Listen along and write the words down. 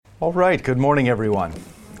All right, good morning, everyone.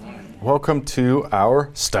 Welcome to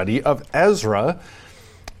our study of Ezra.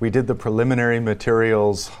 We did the preliminary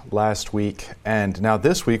materials last week, and now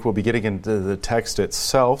this week we'll be getting into the text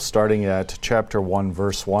itself, starting at chapter 1,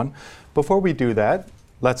 verse 1. Before we do that,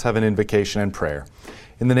 let's have an invocation and prayer.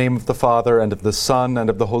 In the name of the Father, and of the Son,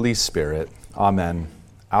 and of the Holy Spirit. Amen.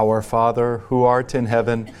 Our Father, who art in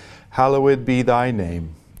heaven, hallowed be thy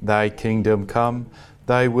name. Thy kingdom come,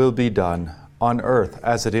 thy will be done, on earth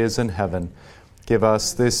as it is in heaven. Give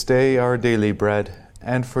us this day our daily bread,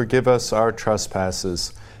 and forgive us our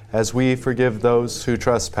trespasses, as we forgive those who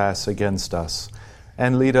trespass against us.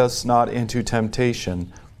 And lead us not into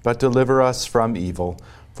temptation, but deliver us from evil.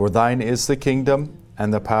 For thine is the kingdom,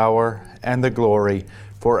 and the power, and the glory,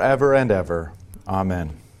 forever and ever.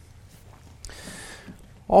 Amen.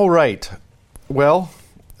 All right. Well,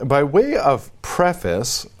 by way of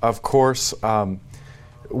preface, of course,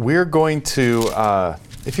 we're going to,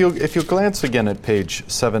 if you glance again at page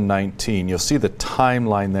 719, you'll see the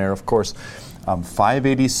timeline there. Of course,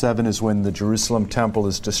 587 is when the Jerusalem temple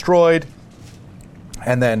is destroyed.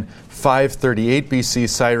 And then 538 BC,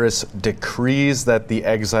 Cyrus decrees that the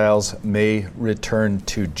exiles may return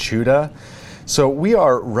to Judah. So we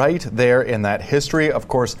are right there in that history. Of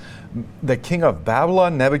course, the king of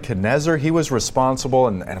Babylon, Nebuchadnezzar, he was responsible,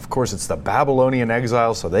 and of course it's the Babylonian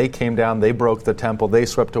exile, so they came down, they broke the temple, they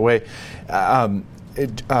swept away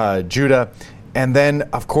Judah. And then,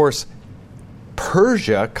 of course,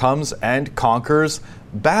 Persia comes and conquers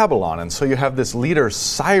Babylon. And so you have this leader,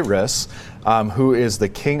 Cyrus, who is the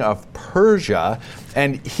king of Persia,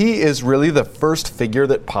 and he is really the first figure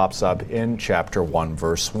that pops up in chapter 1,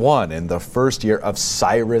 verse 1, in the first year of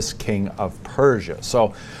Cyrus, king of Persia.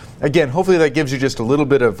 So again, hopefully that gives you just a little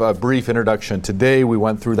bit of a brief introduction today. We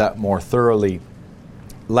went through that more thoroughly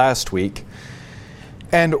last week.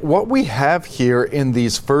 And what we have here in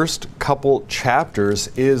these first couple chapters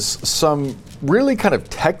is some really kind of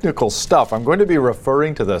technical stuff. I'm going to be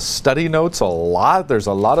referring to the study notes a lot. There's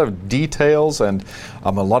a lot of details and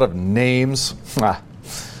a lot of names.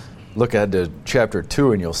 Look at chapter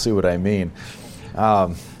 2 and you'll see what I mean.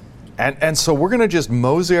 And so we're going to just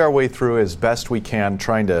mosey our way through as best we can,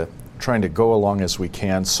 trying to go along as we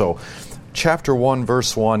can. So chapter 1,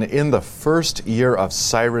 verse 1, in the first year of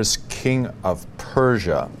Cyrus, king of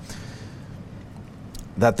Persia,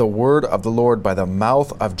 that the word of the Lord by the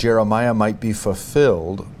mouth of Jeremiah might be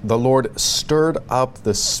fulfilled, the Lord stirred up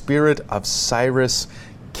the spirit of Cyrus,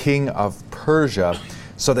 king of Persia,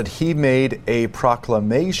 so that he made a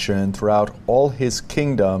proclamation throughout all his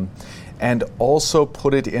kingdom, and also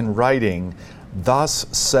put it in writing. Thus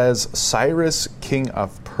says Cyrus, king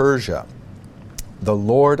of Persia, the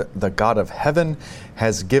Lord, the God of heaven,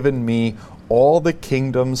 has given me all the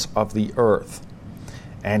kingdoms of the earth,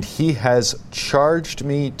 and he has charged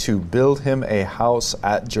me to build him a house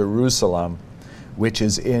at Jerusalem, which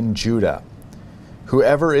is in Judah.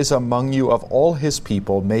 Whoever is among you of all his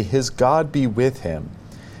people, may his God be with him,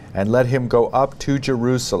 and let him go up to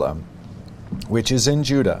Jerusalem, which is in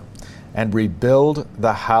Judah, and rebuild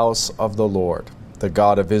the house of the Lord, the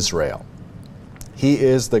God of Israel. He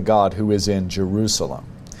is the God who is in Jerusalem.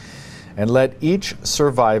 And let each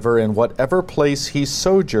survivor in whatever place he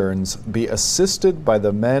sojourns be assisted by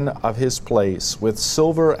the men of his place with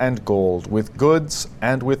silver and gold, with goods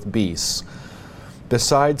and with beasts,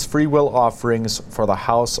 besides freewill offerings for the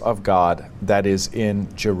house of God that is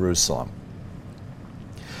in Jerusalem.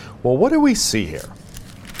 Well, what do we see here?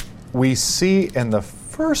 We see in the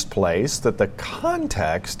first place that the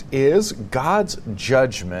context is God's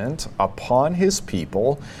judgment upon his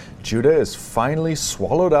people. Judah is finally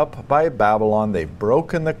swallowed up by Babylon. They've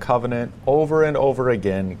broken the covenant over and over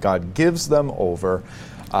again. God gives them over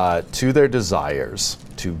to their desires.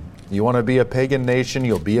 You want to be a pagan nation,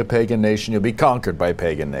 you'll be a pagan nation. You'll be conquered by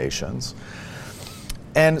pagan nations.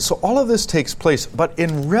 And so all of this takes place, but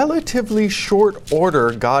in relatively short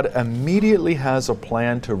order, God immediately has a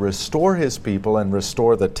plan to restore his people and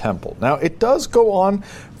restore the temple. Now, it does go on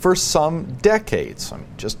for some decades,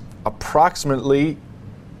 just approximately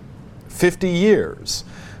 50 years.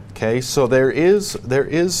 Okay, so there is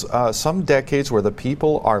some decades where the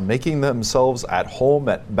people are making themselves at home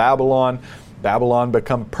at Babylon. Babylon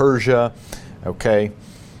become Persia. Okay.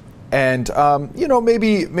 And,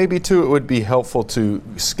 maybe too, it would be helpful to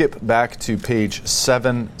skip back to page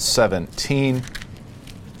 717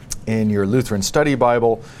 in your Lutheran Study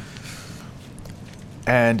Bible.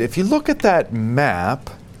 And if you look at that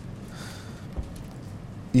map,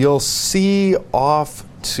 you'll see off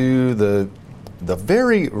to the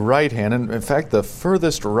very right hand, and in fact, the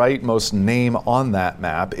furthest rightmost name on that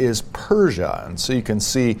map is Persia. And so you can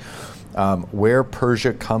see where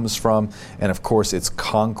Persia comes from, and of course its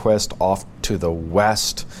conquest off to the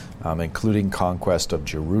west, including conquest of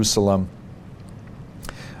Jerusalem.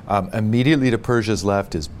 Immediately to Persia's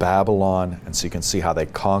left is Babylon, and so you can see how they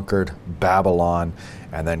conquered Babylon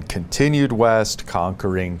and then continued west,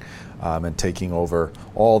 conquering and taking over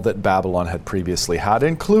all that Babylon had previously had,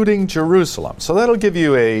 including Jerusalem. So that'll give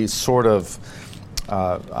you a sort of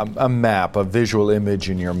a map, a visual image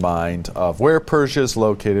in your mind of where Persia is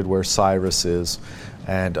located, where Cyrus is,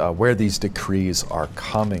 and where these decrees are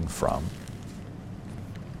coming from.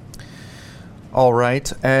 All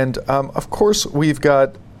right, and of course we've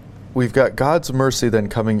got God's mercy then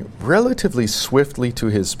coming relatively swiftly to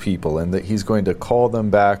his people, and that he's going to call them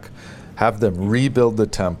back, have them rebuild the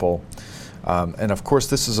temple. And of course,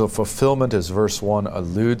 this is a fulfillment, as verse 1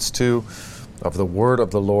 alludes to, of the word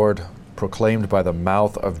of the Lord proclaimed by the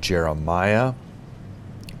mouth of Jeremiah.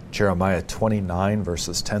 Jeremiah 29,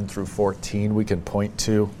 verses 10 through 14, we can point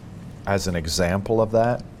to as an example of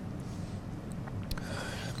that.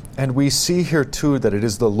 And we see here too that it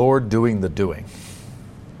is the Lord doing the doing.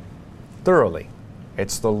 Thoroughly.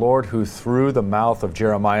 It's the Lord who, through the mouth of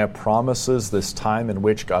Jeremiah, promises this time in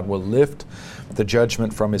which God will lift the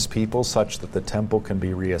judgment from his people such that the temple can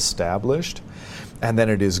be reestablished. And then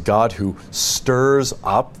it is God who stirs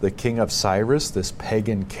up the king of Cyrus, this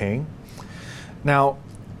pagan king. Now,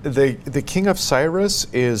 the king of Cyrus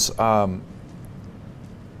is, even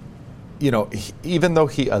though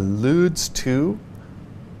he alludes to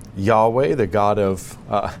Yahweh, the God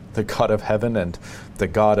of heaven, and the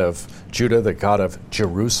God of Judah, the God of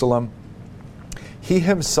Jerusalem, he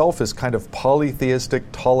himself is kind of polytheistic,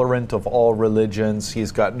 tolerant of all religions.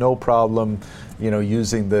 He's got no problem,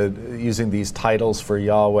 using these titles for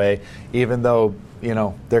Yahweh, even though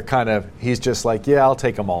he's just like, yeah, I'll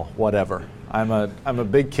take them all, whatever. I'm a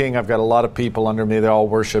big king. I've got a lot of people under me. They all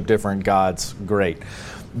worship different gods. Great.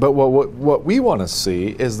 But what we want to see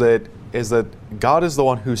is that God is the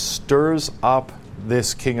one who stirs up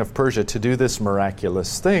this king of Persia to do this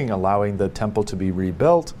miraculous thing, allowing the temple to be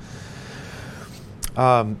rebuilt.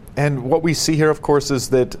 And what we see here, of course, is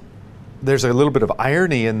that there's a little bit of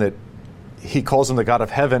irony in that he calls him the God of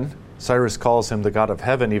heaven. Cyrus calls him the God of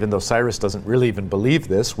heaven, even though Cyrus doesn't really even believe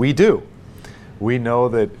this. We do. We know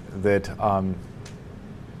that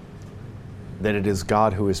it is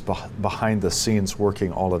God who is behind the scenes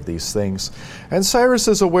working all of these things. And Cyrus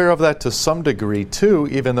is aware of that to some degree too,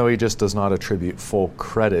 even though he just does not attribute full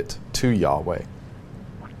credit to Yahweh.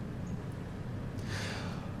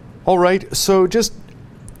 All right, so just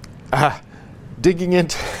digging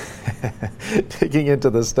into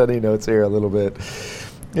the study notes here a little bit.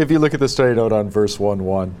 If you look at the study note on verse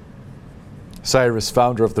 1:1, Cyrus,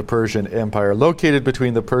 founder of the Persian Empire, located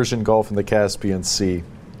between the Persian Gulf and the Caspian Sea,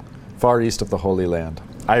 far east of the Holy Land.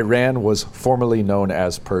 Iran was formerly known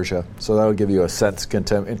as Persia, so that will give you a sense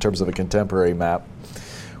in terms of a contemporary map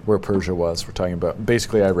where Persia was. We're talking about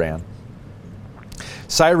basically Iran.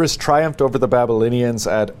 Cyrus triumphed over the Babylonians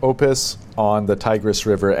at Opis on the Tigris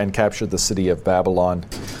River and captured the city of Babylon,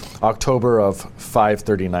 October of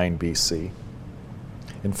 539 BC.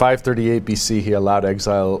 In 538 BC, he allowed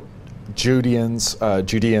exiled Judeans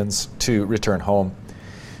to return home.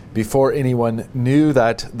 Before anyone knew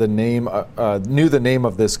the name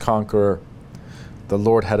of this conqueror, the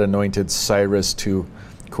Lord had anointed Cyrus to,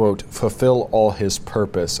 quote, fulfill all his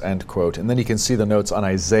purpose, end quote. And then you can see the notes on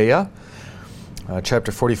Isaiah,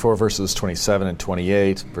 chapter 44, verses 27 and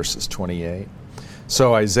 28, verses 28.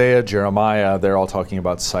 So Isaiah, Jeremiah, they're all talking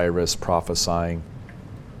about Cyrus prophesying.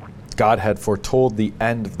 God had foretold the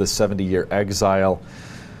end of the 70-year exile.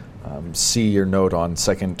 See your note on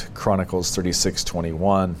 2 Chronicles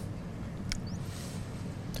 36:21.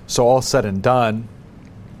 So all said and done,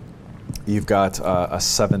 you've got a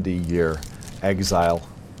 70-year exile.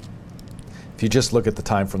 If you just look at the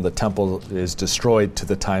time from the temple is destroyed to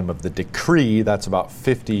the time of the decree, that's about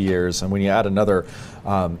 50 years. And when you add another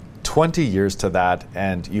 20 years to that,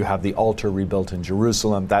 and you have the altar rebuilt in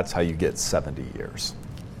Jerusalem, that's how you get 70 years.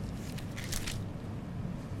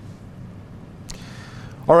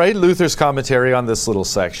 All right, Luther's commentary on this little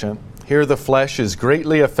section. Here the flesh is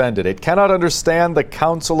greatly offended. It cannot understand the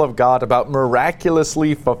counsel of God about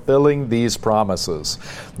miraculously fulfilling these promises.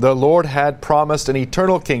 The Lord had promised an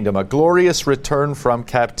eternal kingdom, a glorious return from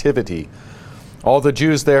captivity. All the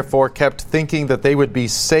Jews, therefore, kept thinking that they would be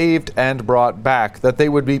saved and brought back, that they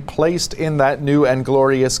would be placed in that new and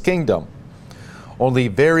glorious kingdom. Only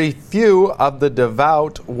very few of the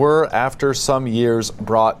devout were, after some years,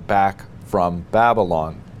 brought back from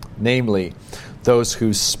Babylon, namely, those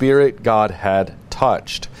whose spirit God had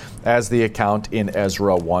touched, as the account in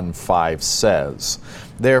Ezra 1:5 says.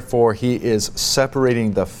 Therefore, he is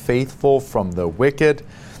separating the faithful from the wicked,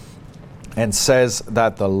 and says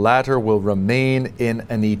that the latter will remain in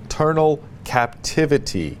an eternal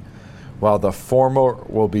captivity, while the former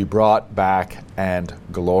will be brought back and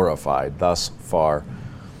glorified. Thus far,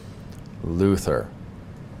 Luther.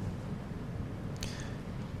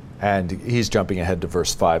 And he's jumping ahead to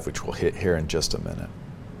verse 5, which we'll hit here in just a minute.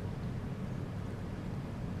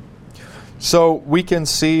 So we can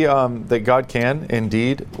see that God can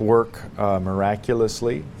indeed work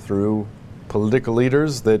miraculously through political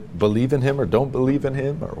leaders that believe in him or don't believe in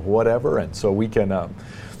him or whatever. And so we can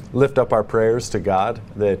lift up our prayers to God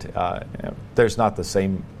that there's not the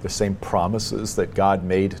same promises that God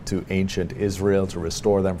made to ancient Israel to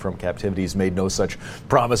restore them from captivity. He's made no such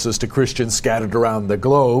promises to Christians scattered around the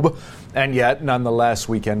globe. And yet, nonetheless,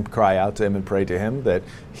 we can cry out to him and pray to him that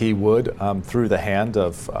he would, through the hand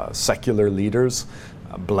of secular leaders,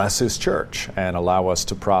 bless his church and allow us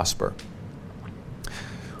to prosper.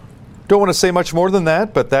 Don't want to say much more than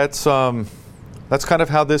that, but that's kind of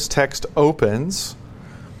how this text opens,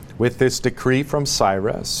 with this decree from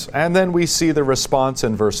Cyrus. And then we see the response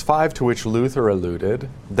in verse 5 to which Luther alluded.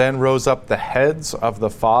 Then rose up the heads of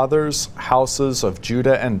the fathers' houses of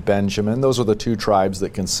Judah and Benjamin. Those are the two tribes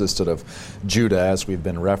that consisted of Judah, as we've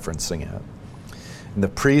been referencing it. And the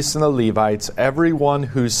priests and the Levites, everyone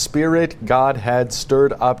whose spirit God had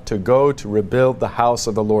stirred up to go to rebuild the house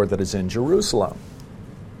of the Lord that is in Jerusalem.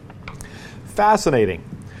 Fascinating.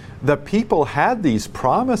 The people had these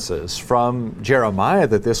promises from Jeremiah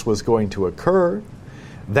that this was going to occur.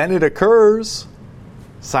 Then it occurs.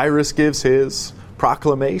 Cyrus gives his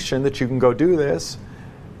proclamation that you can go do this.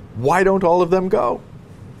 Why don't all of them go?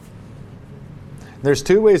 There's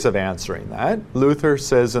two ways of answering that. Luther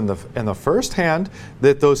says in the first hand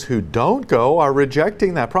that those who don't go are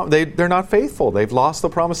rejecting that promise. They're not faithful. They've lost the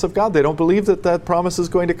promise of God. They don't believe that that promise is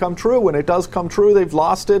going to come true. When it does come true, they've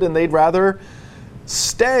lost it, and they'd rather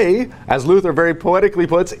stay, as Luther very poetically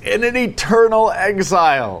puts, in an eternal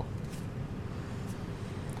exile.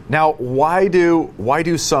 Now, why do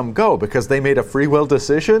some go? Because they made a free will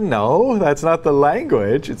decision? No, that's not the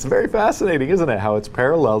language. It's very fascinating, isn't it? How it's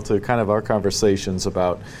parallel to kind of our conversations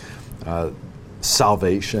about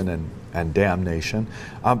salvation and damnation.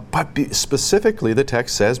 But specifically, the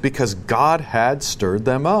text says, because God had stirred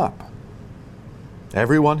them up.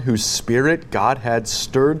 Everyone whose spirit God had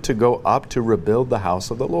stirred to go up to rebuild the house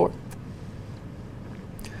of the Lord.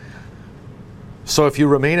 So if you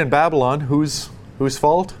remain in Babylon, whose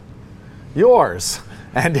fault? Yours.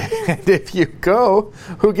 And if you go,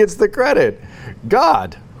 who gets the credit?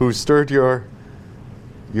 God, who stirred your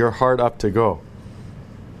heart up to go.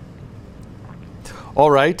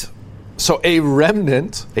 All right. So a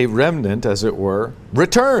remnant, as it were,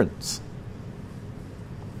 returns.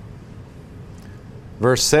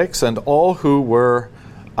 Verse 6, and all who were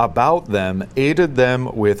about them aided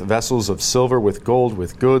them with vessels of silver, with gold,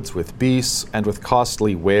 with goods, with beasts, and with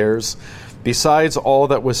costly wares, besides all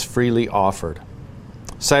that was freely offered.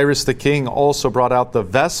 Cyrus the king also brought out the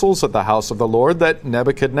vessels of the house of the Lord that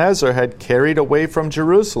Nebuchadnezzar had carried away from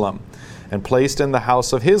Jerusalem and placed in the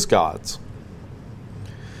house of his gods.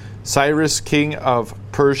 Cyrus, king of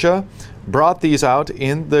Persia, brought these out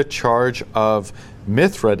in the charge of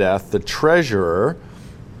Mithredath, the treasurer,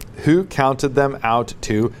 who counted them out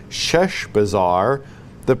to Sheshbazzar,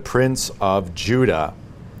 the prince of Judah.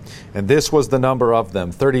 And this was the number of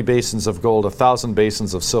them: 30 basins of gold, 1,000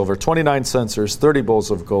 basins of silver, 29 censers, 30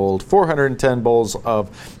 bowls of gold, 410 bowls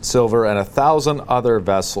of silver, and 1,000 other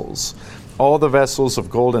vessels. All the vessels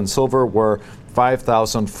of gold and silver were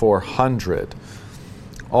 5,400.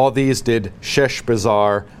 All these did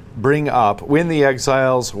Sheshbazzar bring up when the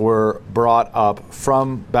exiles were brought up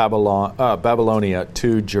from Babylonia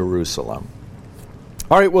to Jerusalem.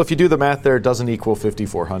 All right, well, if you do the math there, it doesn't equal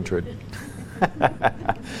 5,400.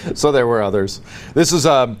 So there were others. This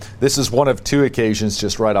is one of two occasions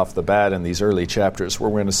just right off the bat in these early chapters where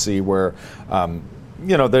we're going to see where,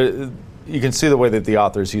 you can see the way that the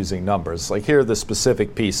author's using numbers. Like here are the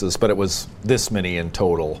specific pieces, but it was this many in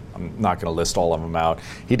total. I'm not going to list all of them out.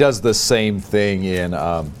 He does the same thing in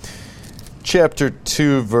chapter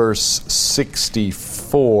 2, verse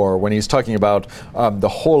 64, when he's talking about the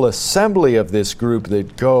whole assembly of this group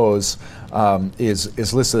that goes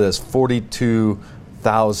is listed as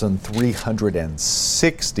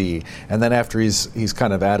 42,360. And then after he's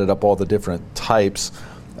kind of added up all the different types,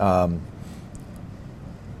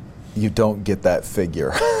 you don't get that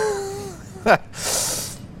figure.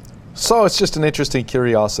 So it's just an interesting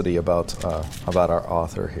curiosity about our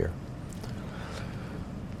author here.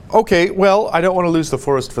 Okay, well, I don't want to lose the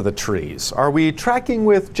forest for the trees. Are we tracking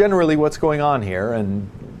with generally what's going on here, and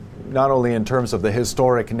not only in terms of the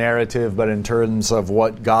historic narrative, but in terms of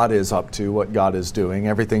what God is up to, what God is doing?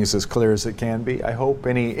 Everything's as clear as it can be, I hope.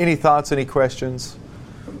 Any thoughts, any questions?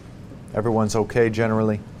 Everyone's okay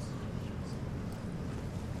generally?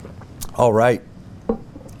 All right.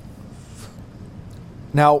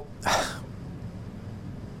 Now,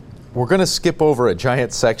 we're going to skip over a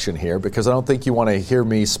giant section here because I don't think you want to hear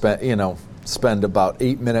me spend about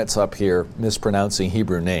 8 minutes up here mispronouncing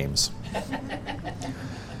Hebrew names.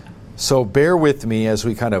 So bear with me as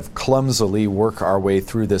we kind of clumsily work our way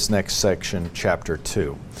through this next section, chapter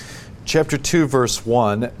 2. Chapter 2, verse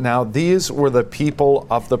 1, "Now these were the people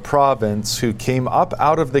of the province who came up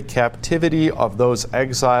out of the captivity of those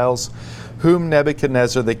exiles whom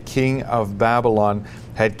Nebuchadnezzar, the king of Babylon,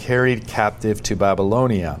 had carried captive to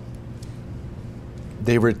Babylonia.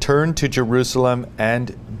 They returned to Jerusalem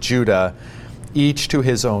and Judah, each to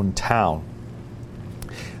his own town.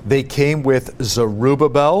 They came with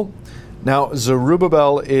Zerubbabel." Now,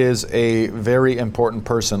 Zerubbabel is a very important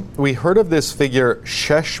person. We heard of this figure,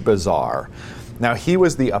 Sheshbazzar. Now, he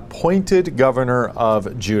was the appointed governor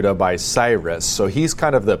of Judah by Cyrus. So he's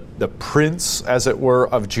kind of the prince, as it were,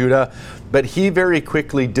 of Judah. But he very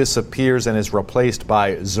quickly disappears and is replaced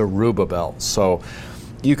by Zerubbabel. So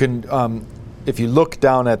you can, if you look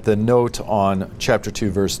down at the note on chapter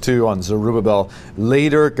 2, verse 2, on Zerubbabel,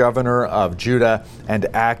 later governor of Judah and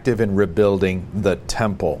active in rebuilding the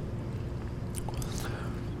temple.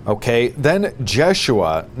 Okay, then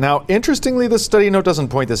Jeshua. Now, interestingly, the study note doesn't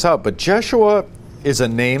point this out, but Jeshua is a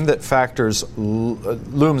name that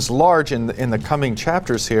looms large in the coming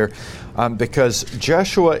chapters here because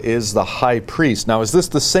Jeshua is the high priest. Now, is this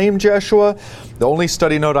the same Jeshua? The only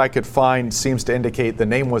study note I could find seems to indicate the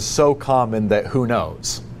name was so common that who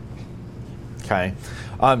knows? Okay.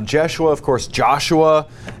 Jeshua, of course, Joshua,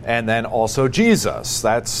 and then also Jesus.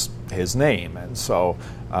 That's his name. And so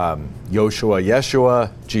Yoshua, Yeshua,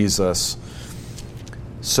 Jesus.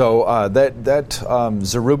 So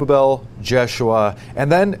Zerubbabel, Jeshua, and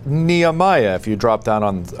then Nehemiah, if you drop down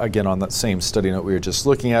on that same study note we were just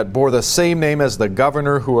looking at, bore the same name as the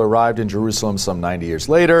governor who arrived in Jerusalem some 90 years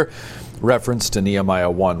later, reference to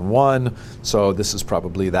Nehemiah 1:1. So this is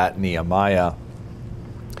probably that Nehemiah.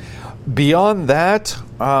 Beyond that,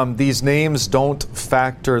 these names don't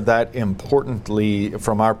factor that importantly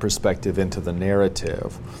from our perspective into the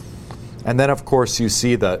narrative. And then, of course, you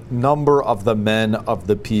see the number of the men of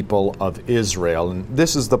the people of Israel. And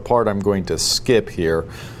this is the part I'm going to skip here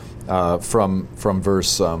from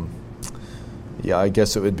verse, I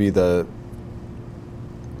guess it would be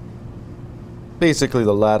basically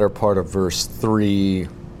the latter part of verse 3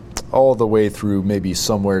 all the way through maybe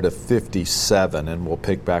somewhere to 57, and we'll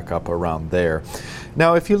pick back up around there.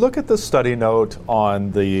 Now, if you look at the study note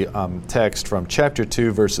on the text from chapter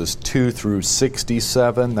 2, verses 2 through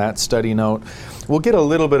 67, that study note, we'll get a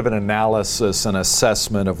little bit of an analysis and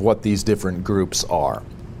assessment of what these different groups are.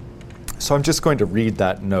 So I'm just going to read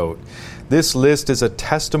that note. This list is a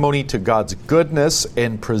testimony to God's goodness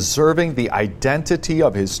in preserving the identity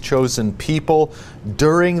of His chosen people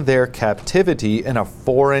during their captivity in a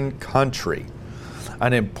foreign country.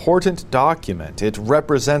 An important document. It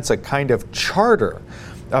represents a kind of charter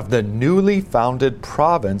of the newly founded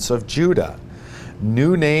province of Judah.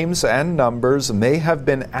 New names and numbers may have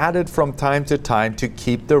been added from time to time to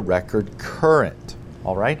keep the record current.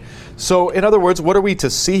 All right? So, in other words, what are we to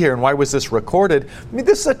see here, and why was this recorded? I mean,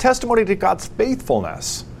 this is a testimony to God's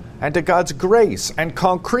faithfulness and to God's grace, and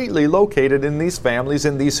concretely located in these families,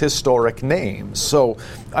 in these historic names. So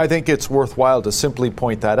I think it's worthwhile to simply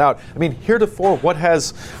point that out. I mean, heretofore, what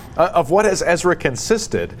has Ezra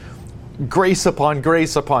consisted? Grace upon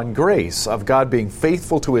grace upon grace of God being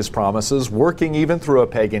faithful to His promises, working even through a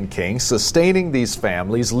pagan king, sustaining these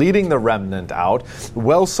families, leading the remnant out,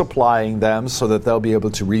 well supplying them so that they'll be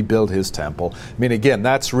able to rebuild His temple. I mean, again,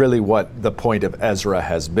 that's really what the point of Ezra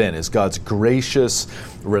has been, is God's gracious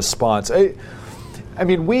response. I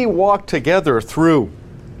mean, we walk together through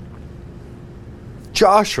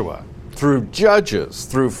Joshua, through Judges,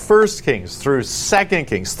 through 1 Kings, through 2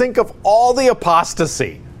 Kings. Think of all the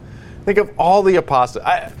apostasy. Think of all the apostasy.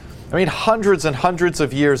 I mean, hundreds and hundreds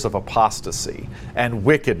of years of apostasy and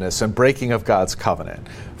wickedness and breaking of God's covenant.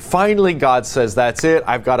 Finally, God says, that's it,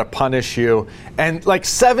 I've got to punish you. And like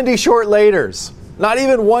 70 short laters, not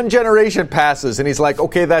even one generation passes, and He's like,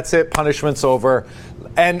 okay, that's it, punishment's over.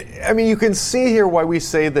 And I mean, you can see here why we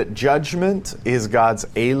say that judgment is God's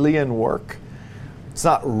alien work. It's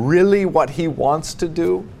not really what He wants to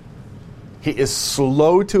do. He is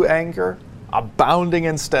slow to anger, abounding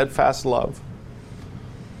in steadfast love.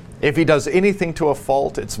 If he does anything to a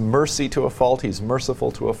fault, it's mercy to a fault. He's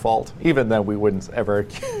merciful to a fault. Even then, we wouldn't ever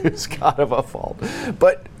accuse God of a fault.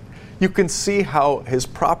 But you can see how his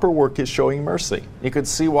proper work is showing mercy. You can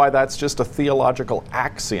see why that's just a theological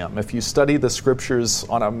axiom. If you study the scriptures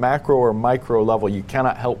on a macro or micro level, you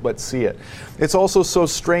cannot help but see it. It's also so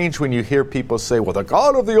strange when you hear people say, well, the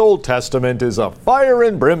God of the Old Testament is a fire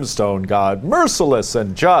and brimstone God, merciless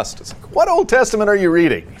and just. It's like, what Old Testament are you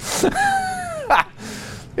reading?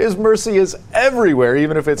 His mercy is everywhere,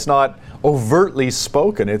 even if it's not overtly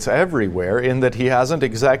spoken. It's everywhere in that he hasn't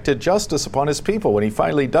exacted justice upon his people. When he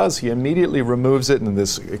finally does, he immediately removes it in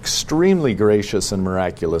this extremely gracious and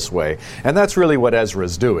miraculous way. And that's really what Ezra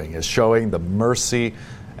is doing, is showing the mercy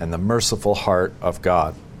and the merciful heart of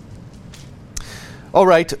God. All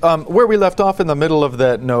right, where we left off in the middle of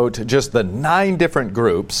that note, just the 9 different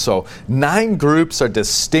groups. So 9 groups are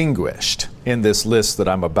distinguished in this list that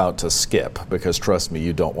I'm about to skip, because trust me,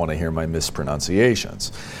 you don't want to hear my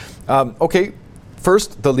mispronunciations. Okay,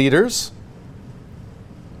 first, the leaders.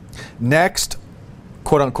 Next,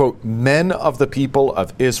 quote-unquote, men of the people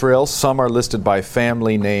of Israel. Some are listed by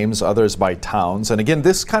family names, others by towns. And again,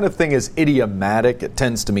 this kind of thing is idiomatic. It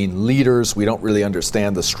tends to mean leaders. We don't really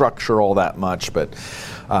understand the structure all that much, but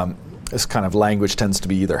this kind of language tends to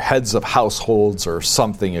be either heads of households or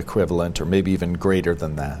something equivalent, or maybe even greater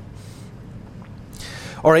than that.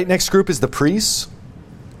 All right, next group is the priests,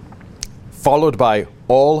 followed by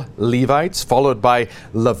all Levites, followed by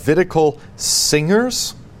Levitical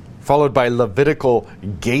singers, followed by Levitical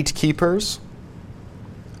gatekeepers,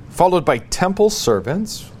 followed by temple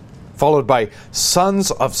servants, followed by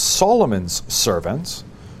sons of Solomon's servants,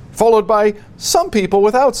 followed by some people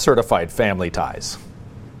without certified family ties.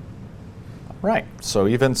 Right, so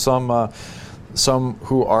even some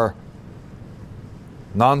who are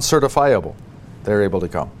non-certifiable, they're able to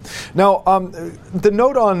come. Now, the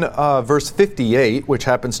note on verse 58, which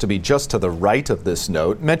happens to be just to the right of this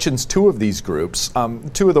note, mentions 2 of these groups,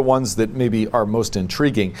 2 of the ones that maybe are most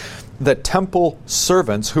intriguing. The temple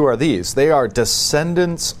servants, who are these? They are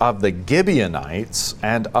descendants of the Gibeonites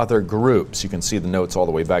and other groups. You can see the notes all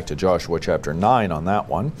the way back to Joshua chapter 9 on that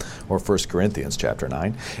one, or 1 Corinthians chapter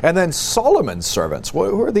 9. And then Solomon's servants.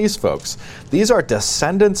 Who are these folks? These are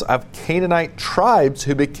descendants of Canaanite tribes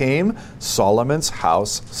who became Solomon's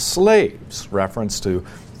house slaves. Reference to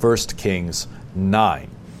 1 Kings 9.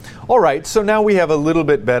 All right, so now we have a little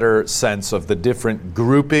bit better sense of the different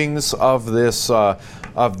groupings of this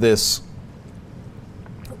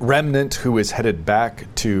remnant who is headed back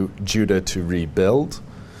to Judah to rebuild.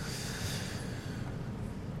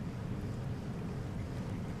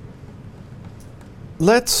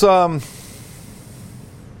 Let's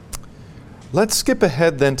skip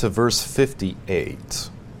ahead then to verse 58.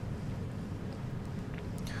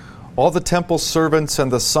 All the temple servants and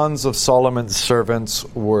the sons of Solomon's servants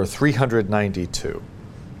were 392.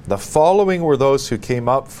 The following were those who came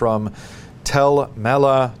up from Tel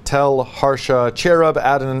Melah, Tel Harsha, Cherub,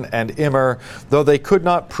 Adon, and Immer, though they could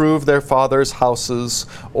not prove their fathers' houses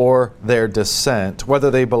or their descent, whether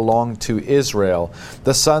they belonged to Israel.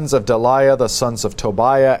 The sons of Deliah, the sons of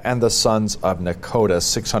Tobiah, and the sons of Nekoda,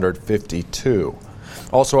 652.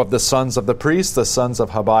 Also of the sons of the priests, the sons of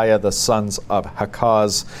Habiah, the sons of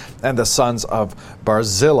Hakaz, and the sons of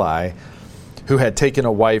Barzillai, who had taken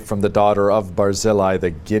a wife from the daughter of Barzillai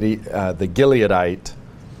the Gileadite,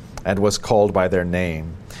 and was called by their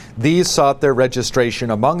name. These sought their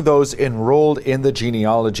registration among those enrolled in the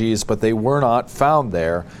genealogies, but they were not found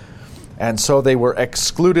there, and so they were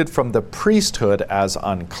excluded from the priesthood as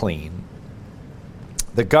unclean.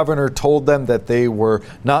 The governor told them that they were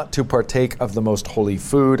not to partake of the most holy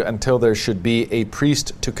food until there should be a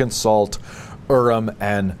priest to consult Urim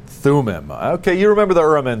and Thummim. Okay, you remember the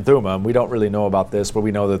Urim and Thummim. We don't really know about this, but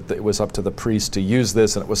we know that it was up to the priest to use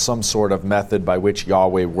this, and it was some sort of method by which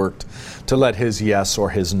Yahweh worked to let his yes or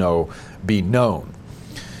his no be known.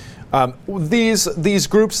 These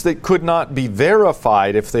groups that could not be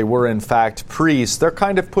verified if they were in fact priests, they're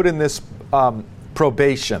kind of put in this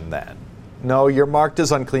probation then. No, you're marked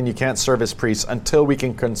as unclean, you can't serve as priests until we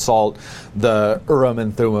can consult the Urim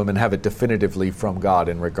and Thummim and have it definitively from God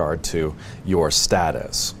in regard to your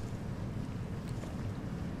status.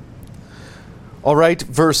 All right,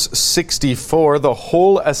 verse 64, the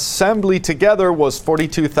whole assembly together was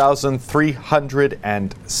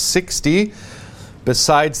 42,360,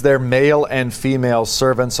 besides their male and female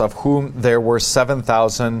servants, of whom there were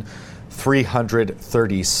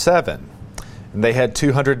 7,337. And they had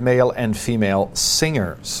 200 male and female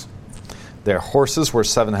singers. Their horses were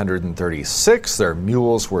 736, their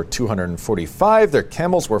mules were 245, their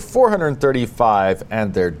camels were 435,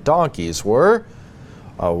 and their donkeys were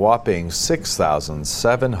a whopping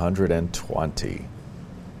 6,720.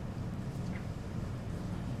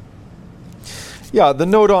 Yeah,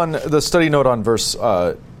 the study note on verse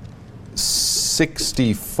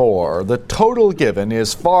 64. The total given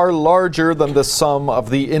is far larger than the sum of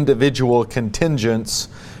the individual contingents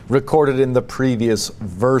recorded in the previous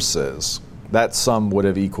verses. That sum would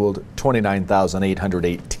have equaled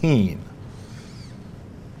 29,818.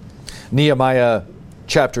 Nehemiah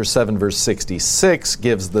chapter 7, verse 66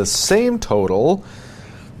 gives the same total,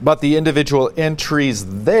 but the individual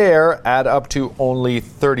entries there add up to only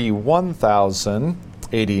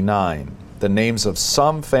 31,089. The names of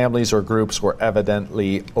some families or groups were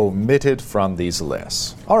evidently omitted from these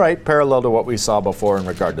lists. All right, parallel to what we saw before in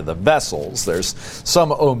regard to the vessels, there's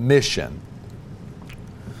some omission.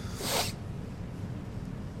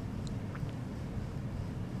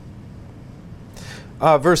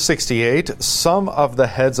 Verse 68, some of the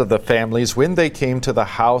heads of the families, when they came to the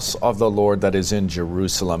house of the Lord that is in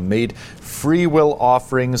Jerusalem, made free will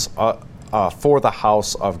offerings for the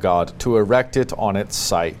house of God to erect it on its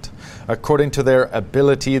site. According to their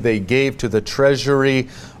ability, they gave to the treasury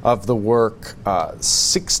of the work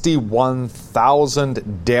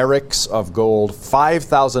 61,000 derricks of gold,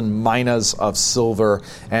 5,000 minas of silver,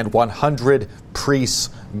 and 100 priests'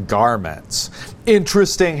 garments.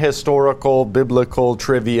 Interesting historical, biblical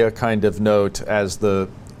trivia kind of note, as the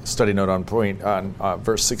study note on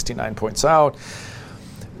verse 69 points out.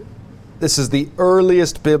 This is the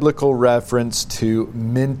earliest biblical reference to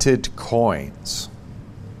minted coins,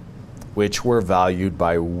 which were valued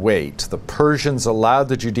by weight. The Persians allowed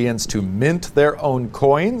the Judeans to mint their own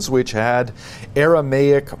coins, which had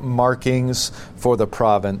Aramaic markings for the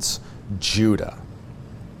province Judah.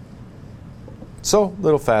 So,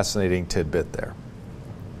 little fascinating tidbit there.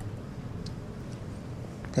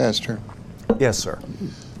 Pastor? Yes, sir.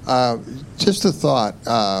 Just a thought.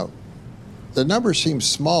 The number seems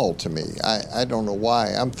small to me. I don't know why.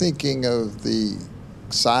 I'm thinking of the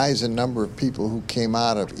size and number of people who came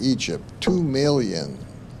out of Egypt. 2 million,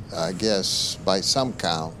 I guess, by some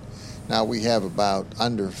count. Now we have about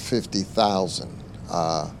under 50,000.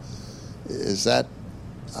 Is that,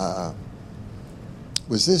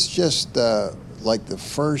 was this just like the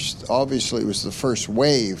first, obviously it was the first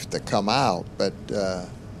wave to come out, but do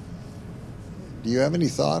you have any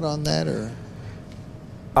thought on that, or?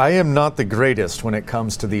 I am not the greatest when it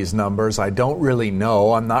comes to these numbers. I don't really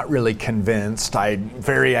know. I'm not really convinced. I'm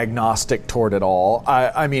very agnostic toward it all.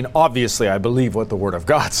 I mean, obviously, I believe what the Word of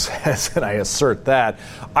God says, and I assert that.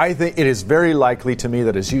 I think it is very likely to me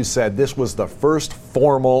that, as you said, this was the first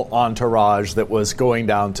formal entourage that was going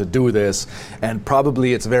down to do this, and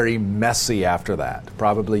probably it's very messy after that.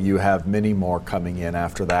 Probably you have many more coming in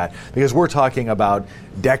after that, because we're talking about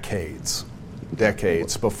decades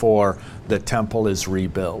before the temple is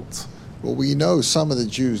rebuilt. Well, we know some of the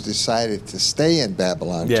Jews decided to stay in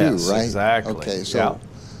Babylon too, right? Exactly. Okay, so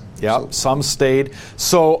some stayed.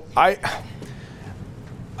 So I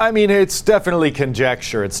mean, it's definitely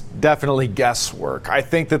conjecture. It's definitely guesswork. I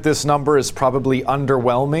think that this number is probably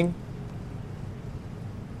underwhelming.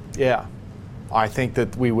 Yeah, I think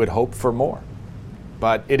that we would hope for more.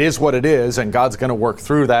 But it is what it is, and God's going to work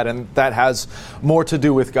through that, and that has more to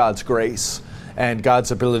do with God's grace and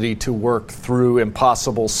God's ability to work through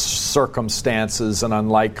impossible circumstances and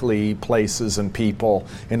unlikely places and people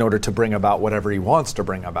in order to bring about whatever He wants to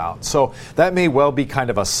bring about. So that may well be kind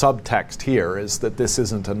of a subtext here, is that this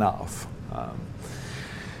isn't enough.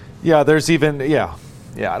 There's even, I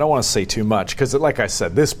don't want to say too much, because like I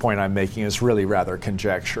said, this point I'm making is really rather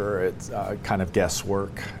conjecture. It's kind of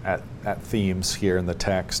guesswork at themes here in the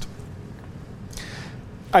text.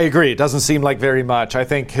 I agree. It doesn't seem like very much. I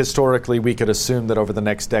think historically we could assume that over the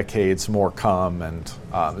next decades more come, and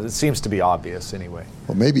it seems to be obvious anyway.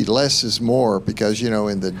 Well, maybe less is more, because,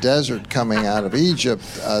 in the desert coming out of Egypt,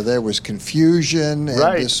 there was confusion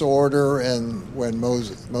and disorder, and when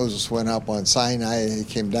Moses went up on Sinai, he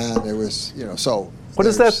came down, there was, so... What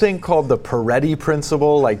is that thing called, the Pareto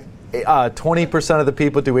principle? Like 20% of the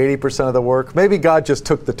people do 80% of the work? Maybe God just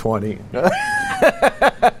took the 20.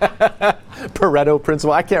 Pareto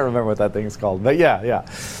principle. I can't remember what that thing is called, but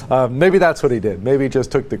maybe that's what He did. Maybe He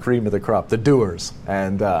just took the cream of the crop, the doers,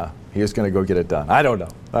 and He was going to go get it done. I don't know.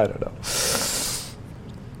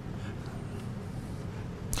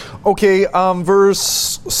 Okay,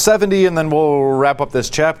 verse 70, and then we'll wrap up this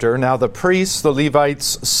chapter. Now the priests, the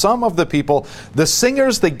Levites, some of the people, the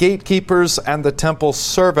singers, the gatekeepers, and the temple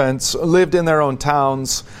servants lived in their own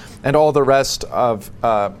towns, and all the rest of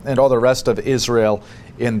Israel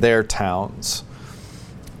in their towns.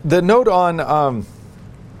 The note on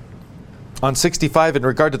On 65, in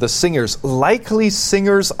regard to the singers, likely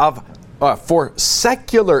singers for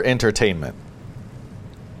secular entertainment,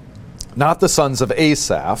 not the sons of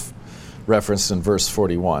Asaph, referenced in verse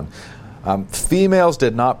 41. Females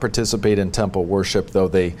did not participate in temple worship, though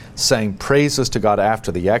they sang praises to God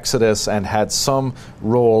after the Exodus and had some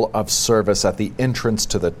role of service at the entrance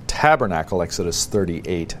to the tabernacle, Exodus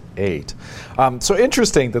 38:8. So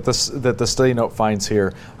interesting that the study note finds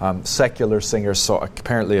here secular singers. So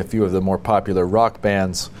apparently a few of the more popular rock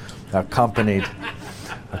bands accompanied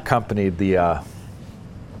the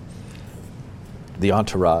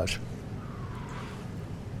entourage.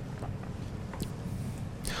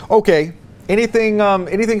 Okay,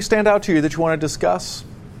 anything stand out to you that you want to discuss?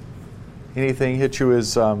 Anything hit you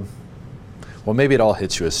as, well, maybe it all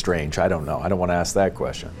hits you as strange. I don't know. I don't want to ask that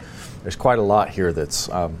question. There's quite a lot here that's,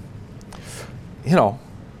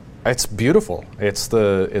 it's beautiful.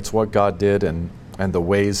 It's what God did and the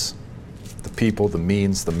ways, the people, the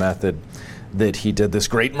means, the method that he did this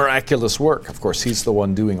great miraculous work. Of course, he's the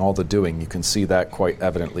one doing all the doing. You can see that quite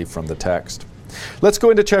evidently from the text. Let's go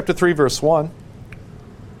into chapter 3, verse 1.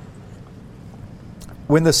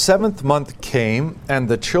 When the 7th month came, and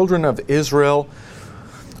the children of Israel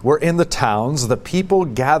were in the towns, the people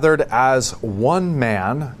gathered as one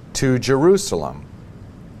man to Jerusalem.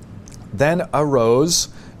 Then arose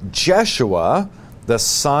Jeshua, the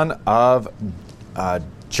son of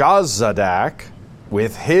Jozadak,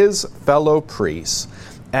 with his fellow priests,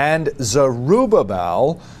 and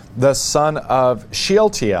Zerubbabel, the son of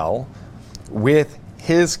Shealtiel, with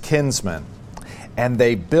his kinsmen. And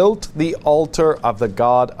they built the altar of the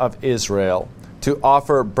God of Israel to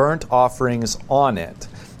offer burnt offerings on it,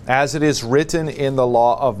 as it is written in the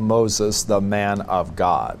law of Moses, the man of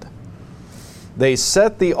God. They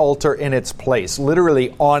set the altar in its place,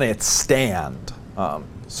 literally on its stand,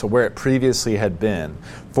 so where it previously had been.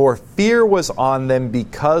 For fear was on them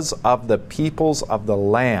because of the peoples of the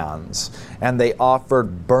lands, and they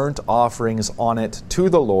offered burnt offerings on it to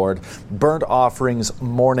the Lord, burnt offerings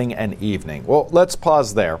morning and evening. Well, let's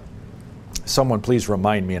pause there. Someone please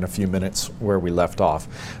remind me in a few minutes where we left off.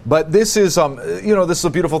 But this is, this is a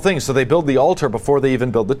beautiful thing. So they build the altar before they even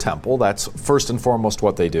build the temple. That's first and foremost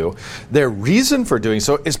what they do. Their reason for doing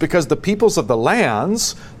so is because the peoples of the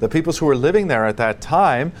lands, the peoples who were living there at that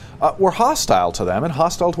time, were hostile to them and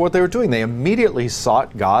hostile to what they were doing. They immediately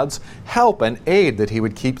sought God's help and aid that he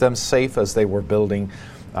would keep them safe as they were building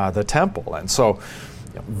the temple. And so,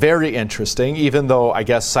 very interesting, even though I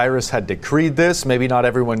guess Cyrus had decreed this. Maybe not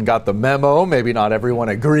everyone got the memo. Maybe not everyone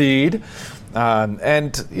agreed. So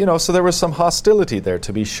there was some hostility there,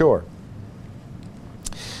 to be sure.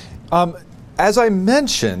 As I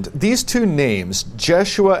mentioned, these two names,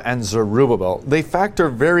 Jeshua and Zerubbabel, they factor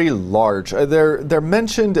very large. They're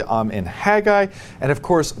mentioned in Haggai and, of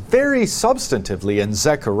course, very substantively in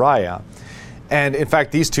Zechariah. And in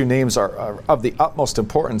fact, these two names are of the utmost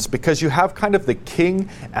importance because you have kind of the king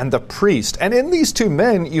and the priest. And in these two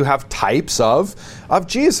men, you have types of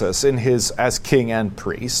Jesus in his as king and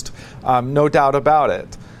priest, no doubt about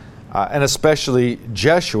it. And especially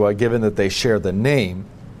Jeshua, given that they share the name.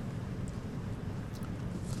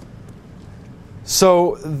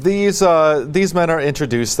 So these men are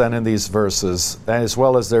introduced then in these verses, as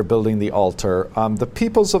well as they're building the altar. The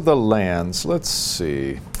peoples of the lands, let's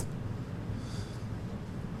see.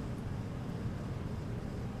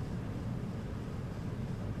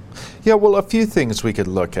 Yeah, well, a few things we could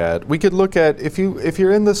look at. We could look at, if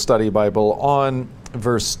you're in the study Bible on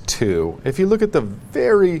verse 2, if you look at the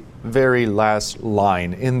very, very last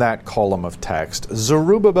line in that column of text,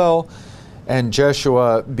 Zerubbabel and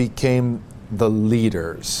Jeshua became the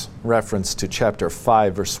leaders, reference to chapter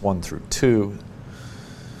 5, verse 1 through 2.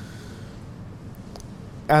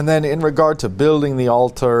 And then in regard to building the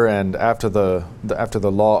altar and after the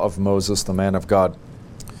law of Moses, the man of God,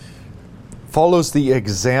 follows the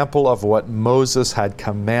example of what Moses had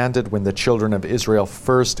commanded when the children of Israel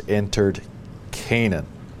first entered Canaan,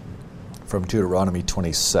 from Deuteronomy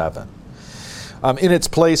 27. In its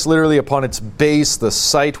place, literally upon its base, the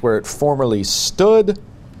site where it formerly stood.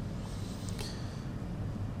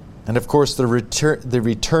 And of course, the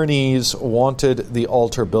returnees wanted the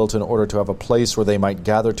altar built in order to have a place where they might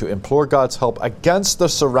gather to implore God's help against the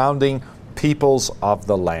surrounding peoples of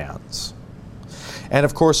the lands. And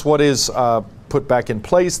of course, what is put back in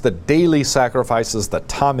place, the daily sacrifices, the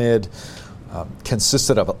tamid,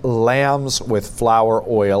 consisted of lambs with flour,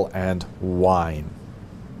 oil, and wine.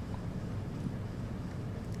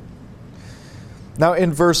 Now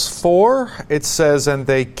in verse 4, it says, "And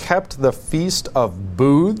they kept the feast of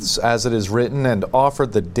booths, as it is written, and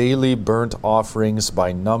offered the daily burnt offerings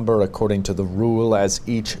by number according to the rule as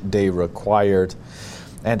each day required.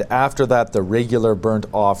 And after that, the regular burnt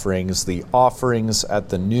offerings, the offerings at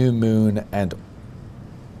the new moon, and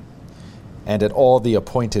at all the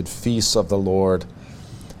appointed feasts of the Lord,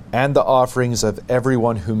 and the offerings of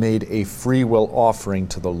everyone who made a freewill offering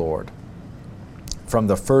to the Lord. From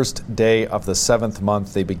the first day of the 7th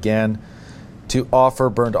month they began to offer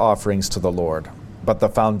burnt offerings to the Lord. But the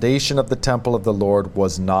foundation of the temple of the Lord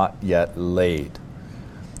was not yet laid.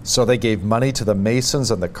 So they gave money to the masons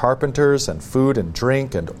and the carpenters, and food and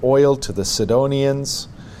drink and oil to the Sidonians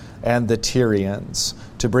and the Tyrians,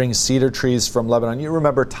 to bring cedar trees from Lebanon." You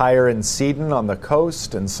remember Tyre and Sidon on the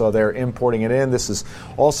coast, and so they're importing it in. This is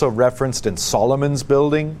also referenced in Solomon's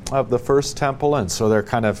building of the first temple, and so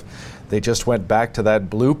they just went back to that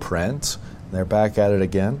blueprint. They're back at it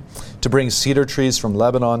again. "To bring cedar trees from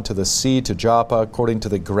Lebanon to the sea, to Joppa, according to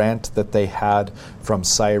the grant that they had from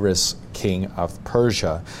Cyrus, king of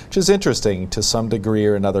Persia." Which is interesting. To some degree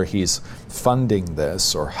or another, he's funding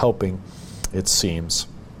this, or helping, it seems.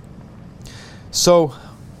 So,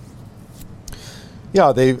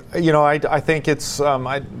 yeah, I think it's,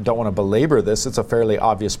 I don't want to belabor this, it's a fairly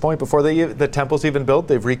obvious point. Before the temple's even built,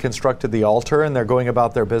 they've reconstructed the altar, and they're going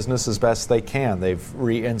about their business as best they can. They've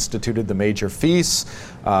reinstituted the major feasts.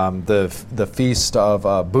 The Feast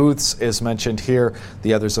of Booths is mentioned here.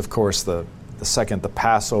 The others, of course, the second, the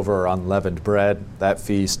Passover, unleavened bread, that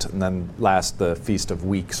feast, and then last, the Feast of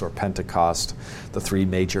Weeks, or Pentecost, the 3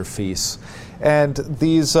 major feasts. And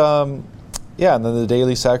these... and then the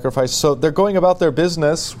daily sacrifice. So they're going about their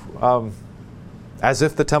business as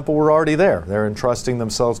if the temple were already there. They're entrusting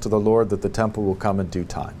themselves to the Lord that the temple will come in due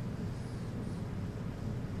time.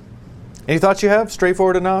 Any thoughts you have?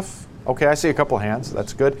 Straightforward enough? Okay, I see a couple hands.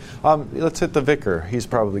 That's good. Let's hit the vicar. He's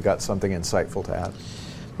probably got something insightful to add.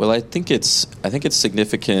 Well, I think it's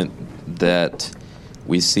significant that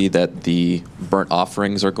we see that the burnt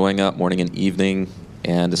offerings are going up morning and evening,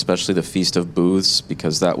 and especially the Feast of Booths,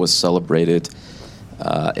 because that was celebrated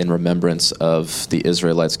in remembrance of the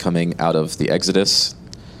Israelites coming out of the Exodus,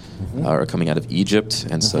 or coming out of Egypt.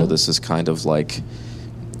 And so this is kind of like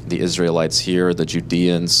the Israelites here, the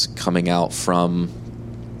Judeans, going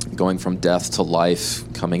from death to life,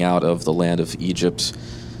 coming out of the land of Egypt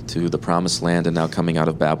to the Promised Land, and now coming out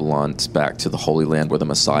of Babylon back to the Holy Land where the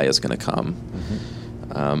Messiah is going to come.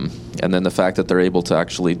 And then the fact that they're able to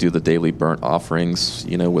actually do the daily burnt offerings,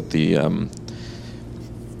 with the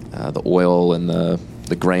oil and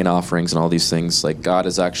the grain offerings and all these things, like God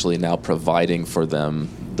is actually now providing for them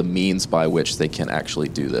the means by which they can actually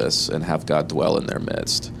do this and have God dwell in their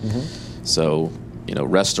midst. So,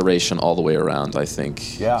 restoration all the way around, I think,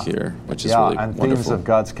 here, which is really and wonderful. themes of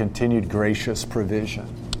God's continued gracious provision.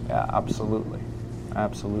 Yeah, absolutely.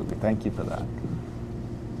 Absolutely. Thank you for that.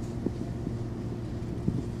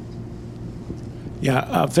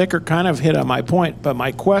 Yeah, Vicar kind of hit on my point, but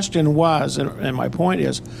my question was, and my point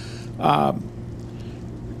is,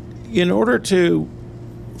 in order to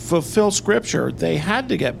fulfill Scripture, they had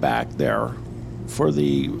to get back there for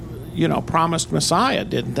the, promised Messiah,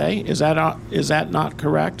 didn't they? Is that not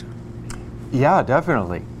correct? Yeah,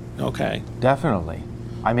 definitely. Okay. Definitely.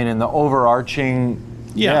 I mean, in the overarching,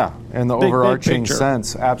 in the overarching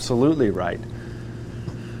sense, absolutely right.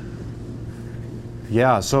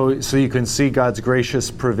 Yeah, so you can see God's gracious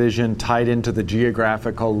provision tied into the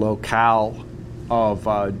geographical locale of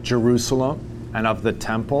Jerusalem and of the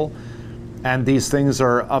temple, and these things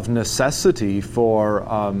are of necessity for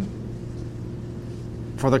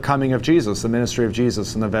the coming of Jesus, the ministry of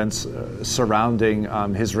Jesus, and events surrounding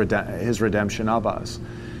his redemption of us.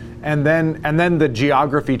 And then the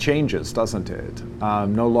geography changes, doesn't it?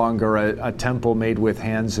 No longer a temple made with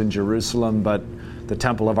hands in Jerusalem, but the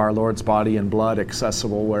temple of our Lord's body and blood,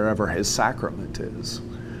 accessible wherever his sacrament is.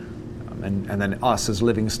 And then us as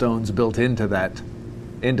living stones built into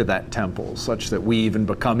that temple, such that we even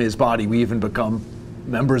become his body, we even become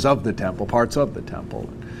members of the temple, parts of the temple.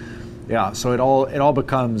 Yeah, so it all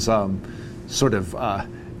becomes sort of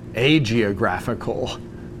a geographical,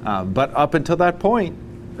 but up until that point,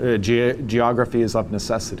 geography is of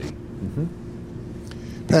necessity.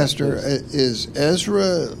 Pastor, is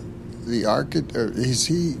Ezra the architect, or is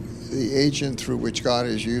he the agent through which God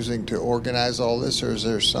is using to organize all this, or is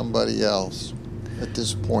there somebody else at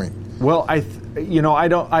this point? Well, I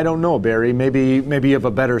don't know, Barry. Maybe you have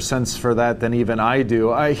a better sense for that than even I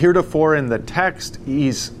do. Heretofore in the text,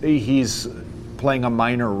 he's playing a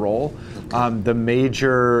minor role. Okay. The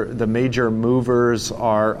major movers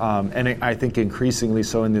are, and I think increasingly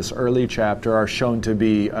so in this early chapter, are shown to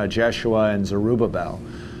be Jeshua and Zerubbabel.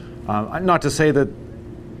 Not to say that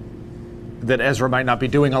Ezra might not be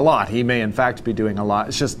doing a lot. He may in fact be doing a lot.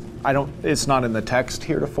 It's just it's not in the text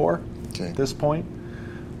heretofore at this point.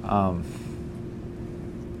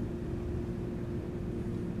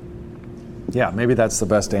 Yeah, maybe that's the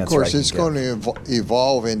best answer. Of course, it's going to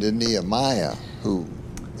evolve into Nehemiah, who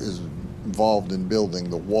is involved in building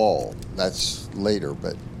the wall. That's later,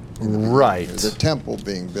 but right, the temple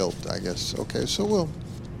being built, I guess. Okay, so we'll.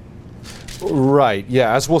 Right.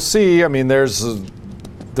 Yeah, as we'll see. I mean, there's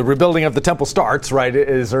the rebuilding of the temple starts right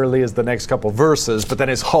as early as the next couple verses, but then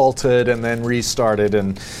it's halted and then restarted,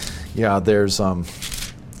 and yeah, there's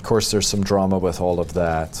of course there's some drama with all of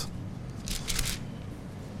that.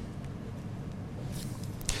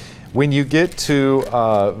 When you get to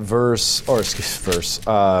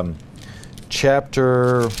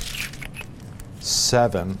chapter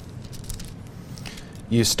 7,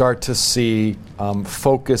 you start to see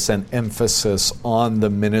focus and emphasis on the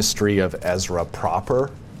ministry of Ezra proper.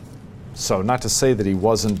 So not to say that he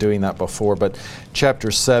wasn't doing that before, but chapter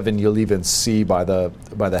 7, you'll even see by the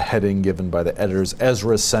heading given by the editors,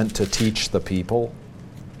 Ezra sent to teach the people.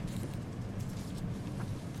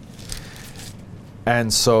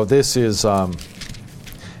 And so this is it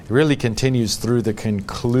really continues through the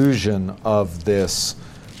conclusion of this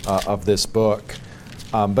book,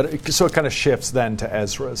 so it kind of shifts then to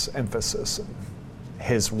Ezra's emphasis, and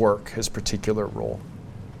his work, his particular role.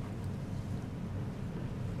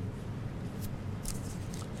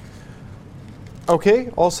 Okay,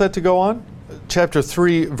 all set to go on. Chapter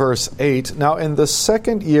 3, verse 8. Now in the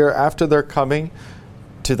second year after their coming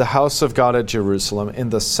to the house of God at Jerusalem,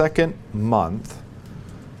 in the second month,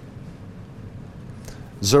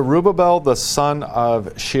 Zerubbabel the son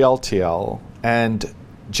of Shealtiel and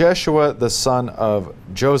Jeshua the son of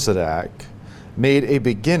Jozadak made a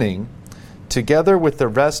beginning, together with the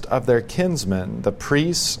rest of their kinsmen, the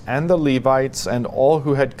priests and the Levites and all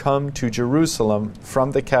who had come to Jerusalem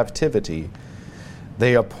from the captivity.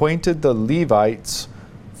 They appointed the Levites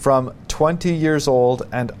from 20 years old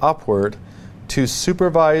and upward to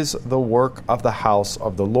supervise the work of the house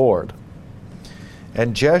of the Lord.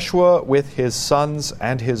 And Jeshua with his sons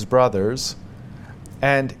and his brothers,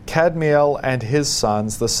 and Kadmiel and his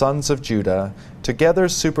sons, the sons of Judah, together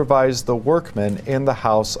supervised the workmen in the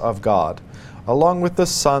house of God, along with the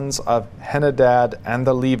sons of Henadad and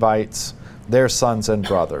the Levites, their sons and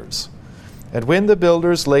brothers. And when the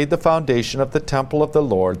builders laid the foundation of the temple of the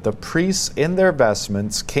Lord, the priests in their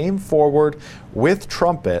vestments came forward with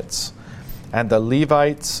trumpets, and the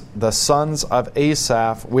Levites, the sons of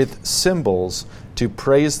Asaph, with cymbals, to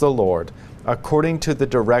praise the Lord, according to the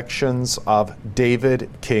directions of David,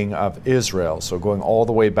 king of Israel. So going all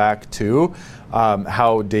the way back to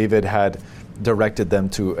how David had directed them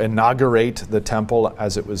to inaugurate the temple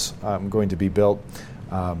as it was going to be built.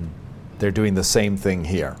 They're doing the same thing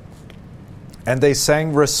here. And they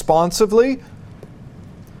sang responsively,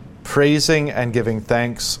 praising and giving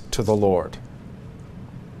thanks to the Lord.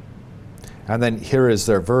 And then here is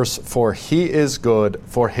their verse, for he is good,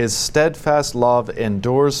 for his steadfast love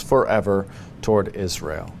endures forever toward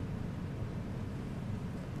Israel.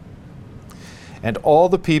 And all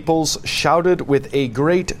the peoples shouted with a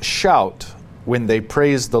great shout when they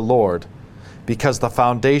praised the Lord, because the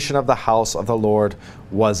foundation of the house of the Lord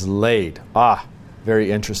was laid.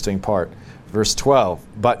 Very interesting part. Verse 12,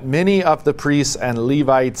 but many of the priests and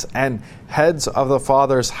Levites and heads of the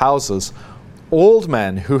fathers' houses, old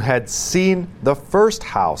men who had seen the first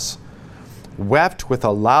house, wept with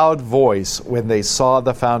a loud voice when they saw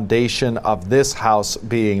the foundation of this house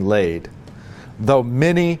being laid, though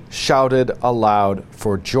many shouted aloud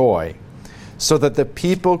for joy, so that the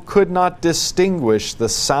people could not distinguish the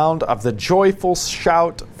sound of the joyful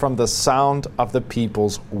shout from the sound of the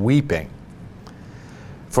people's weeping.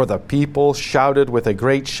 For the people shouted with a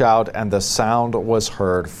great shout, and the sound was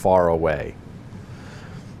heard far away.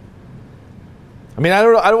 I mean, I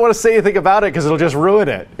don't want to say anything about it because it'll just ruin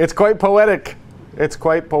it. It's quite poetic. It's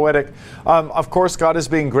quite poetic. Of course, God is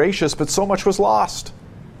being gracious, but so much was lost.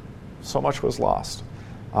 So much was lost.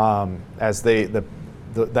 As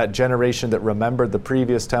that generation that remembered the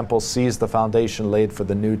previous temple sees the foundation laid for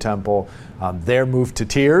the new temple, they're moved to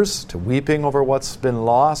tears, to weeping over what's been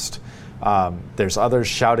lost. There's others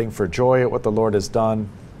shouting for joy at what the Lord has done.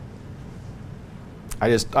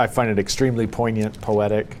 I find it extremely poignant,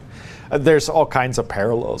 poetic. There's all kinds of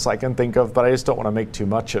parallels I can think of, but I just don't want to make too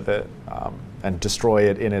much of it and destroy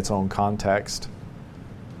it in its own context.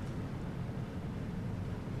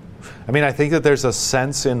 I mean, I think that there's a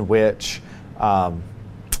sense in which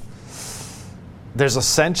there's a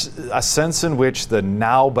sense in which the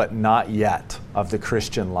now but not yet of the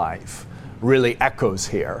Christian life really echoes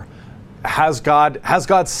here. Has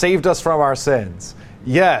God saved us from our sins?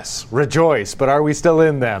 Yes, rejoice, but are we still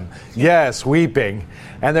in them? Yes, weeping.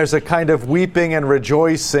 And there's a kind of weeping and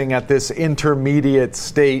rejoicing at this intermediate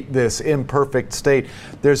state, this imperfect state.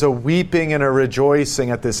 There's a weeping and a rejoicing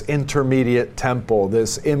at this intermediate temple,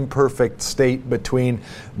 this imperfect state between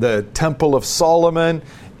the Temple of Solomon,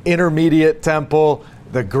 intermediate temple,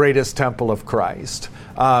 the greatest temple of Christ.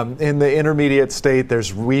 In the intermediate state,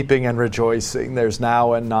 there's weeping and rejoicing. There's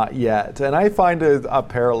now and not yet. And I find a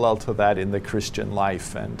parallel to that in the Christian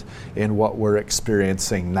life and in what we're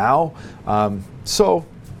experiencing now. So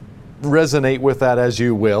resonate with that as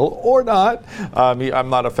you will, or not. I'm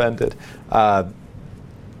not offended.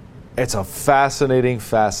 It's a fascinating,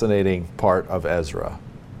 fascinating part of Ezra.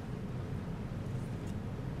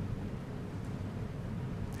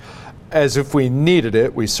 As if we needed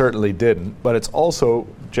it, we certainly didn't, but it's also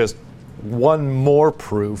just one more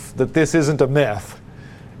proof that this isn't a myth,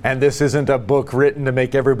 and this isn't a book written to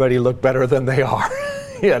make everybody look better than they are.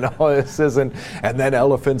 This isn't, and then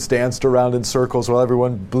elephants danced around in circles while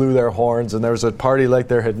everyone blew their horns, and there was a party like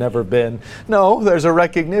there had never been. No, there's a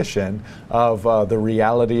recognition of the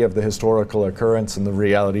reality of the historical occurrence and the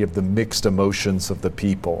reality of the mixed emotions of the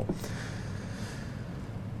people.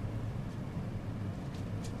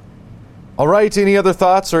 All right, any other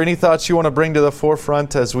thoughts or any thoughts you want to bring to the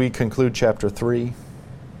forefront as we conclude chapter 3?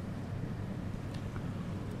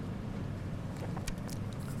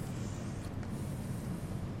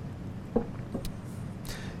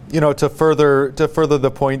 To further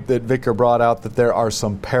the point that Vicar brought out, that there are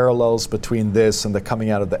some parallels between this and the coming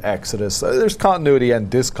out of the Exodus. There's continuity and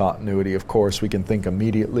discontinuity, of course. We can think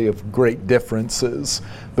immediately of great differences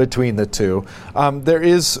between the two. There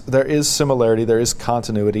is similarity, there is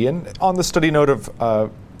continuity. And on the study note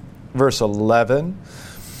of verse 11,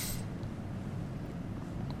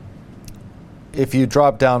 if you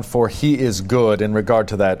drop down for "He is good" in regard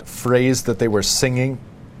to that phrase that they were singing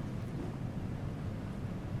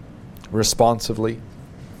responsively.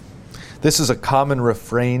 This is a common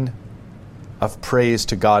refrain of praise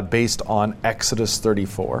to God based on Exodus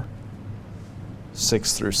 34,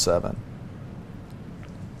 6 through 7.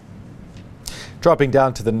 Dropping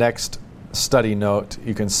down to the next study note,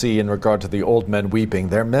 you can see in regard to the old men weeping,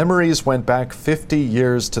 their memories went back 50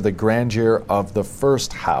 years to the grandeur of the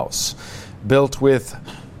first house, built with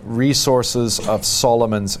resources of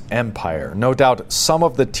Solomon's empire. No doubt some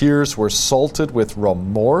of the tears were salted with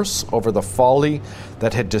remorse over the folly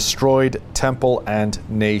that had destroyed temple and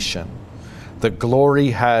nation. The glory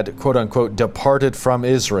had, quote unquote, departed from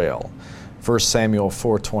Israel, 1 Samuel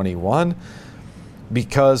 4:21,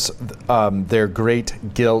 because their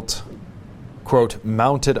great guilt, quote,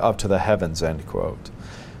 mounted up to the heavens, end quote.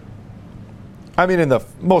 I mean, in the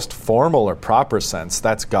most formal or proper sense,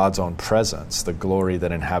 that's God's own presence, the glory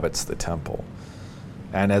that inhabits the temple.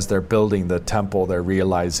 And as they're building the temple, they're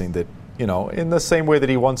realizing that, in the same way that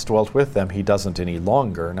he once dwelt with them, he doesn't any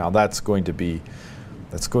longer. Now that's going to be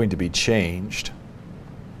changed.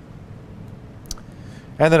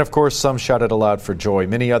 And then, of course, some shouted aloud for joy.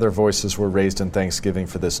 Many other voices were raised in thanksgiving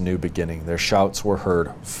for this new beginning. Their shouts were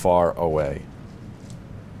heard far away.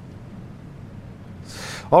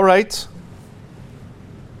 All right.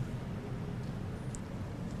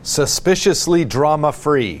 Suspiciously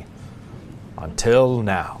drama-free until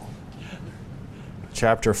now.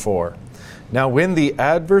 Chapter 4. Now when the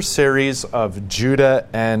adversaries of Judah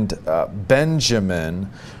and Benjamin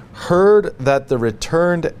heard that the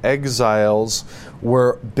returned exiles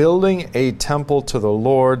were building a temple to the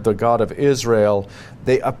Lord, the God of Israel,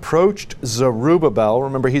 they approached Zerubbabel.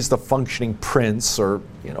 Remember, he's the functioning prince, or,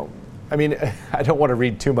 I don't want to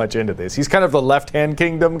read too much into this. He's kind of the left-hand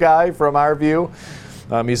kingdom guy from our view.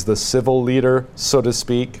 He's the civil leader, so to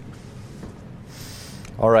speak.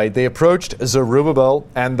 All right, they approached Zerubbabel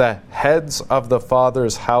and the heads of the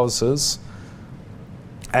fathers' houses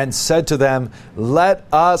and said to them, "Let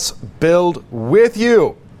us build with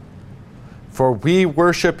you, for we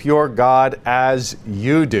worship your God as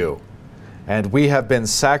you do, and we have been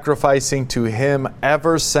sacrificing to him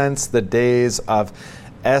ever since the days of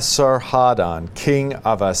Esarhaddon, king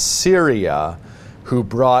of Assyria, who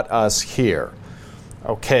brought us here."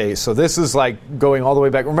 Okay, so this is like going all the way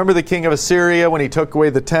back. Remember the king of Assyria when he took away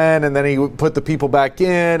the 10 and then he put the people back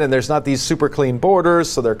in, and there's not these super clean borders,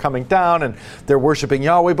 so they're coming down and they're worshiping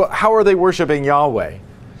Yahweh. But how are they worshiping Yahweh?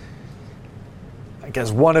 I guess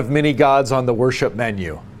one of many gods on the worship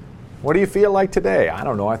menu. What do you feel like today? I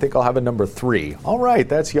don't know. I think I'll have a number 3. All right,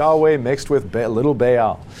 that's Yahweh mixed with little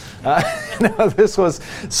Baal.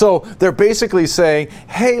 So they're basically saying,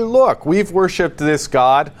 hey, look, we've worshipped this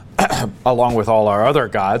God along with all our other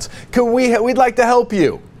gods. We'd like to help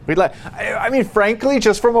you. Frankly,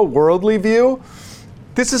 just from a worldly view,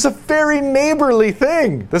 this is a very neighborly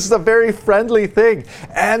thing. This is a very friendly thing.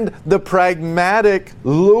 And the pragmatic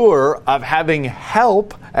lure of having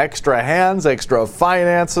help, extra hands, extra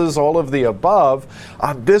finances, all of the above,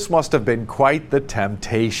 this must have been quite the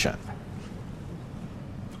temptation.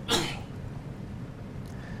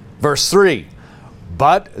 Verse 3,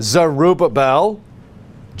 but Zerubbabel,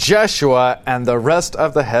 Jeshua, and the rest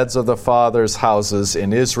of the heads of the fathers' houses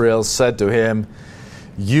in Israel said to him,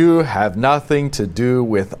 you have nothing to do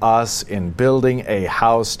with us in building a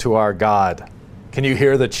house to our God. Can you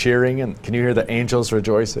hear the cheering and can you hear the angels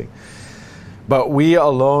rejoicing? But we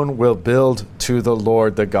alone will build to the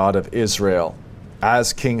Lord, the God of Israel,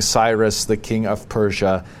 as King Cyrus, the king of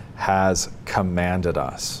Persia, has commanded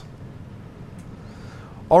us.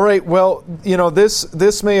 All right, well,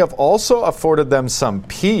 this may have also afforded them some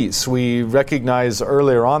peace. We recognize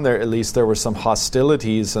earlier on there, at least, there were some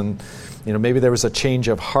hostilities and maybe there was a change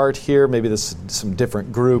of heart here. Maybe there's some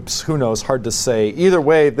different groups. Who knows? Hard to say. Either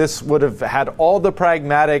way, this would have had all the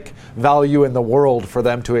pragmatic value in the world for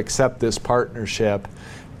them to accept this partnership.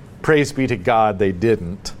 Praise be to God, they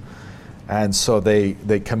didn't. And so they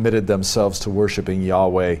committed themselves to worshiping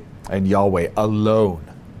Yahweh and Yahweh alone.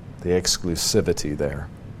 The exclusivity there.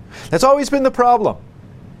 That's always been the problem.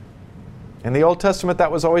 In the Old Testament,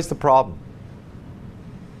 that was always the problem.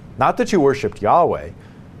 Not that you worshipped Yahweh,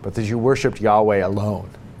 but that you worshipped Yahweh alone.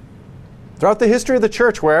 Throughout the history of the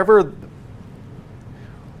church, wherever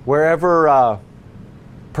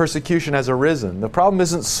persecution has arisen, the problem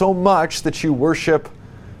isn't so much that you worship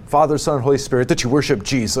Father, Son, and Holy Spirit, that you worship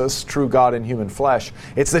Jesus, true God in human flesh.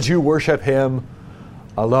 It's that you worship Him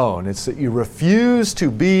alone. It's that you refuse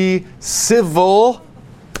to be civil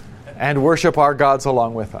and worship our gods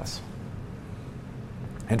along with us.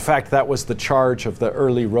 In fact, that was the charge of the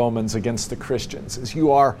early Romans against the Christians, is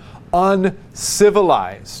you are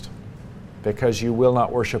uncivilized because you will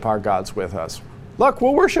not worship our gods with us. Look,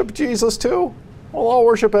 we'll worship Jesus too. We'll all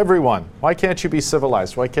worship everyone. Why can't you be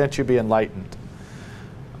civilized? Why can't you be enlightened?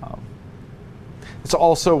 It's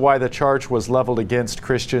also why the charge was leveled against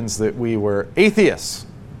Christians that we were atheists.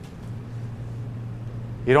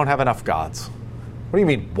 You don't have enough gods. What do you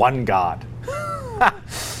mean, one God?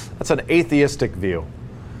 That's an atheistic view.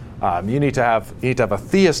 You need to have a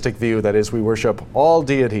theistic view, that is, we worship all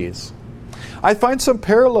deities. I find some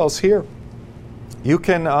parallels here. You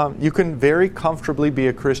can very comfortably be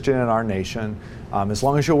a Christian in our nation as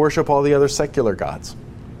long as you worship all the other secular gods.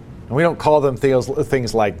 And we don't call them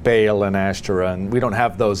things like Baal and Ashtoreth, and we don't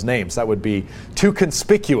have those names. That would be too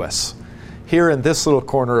conspicuous. Here in this little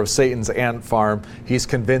corner of Satan's ant farm, he's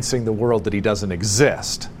convincing the world that he doesn't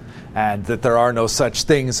exist, and that there are no such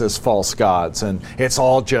things as false gods, and it's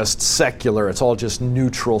all just secular, it's all just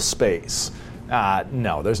neutral space.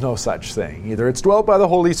 No, there's no such thing. Either it's dwelt by the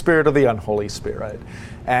Holy Spirit or the unholy spirit.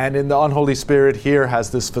 And in the unholy spirit here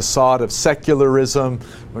has this facade of secularism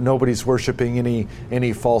where nobody's worshiping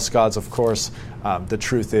any false gods, of course. The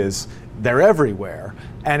truth is they're everywhere.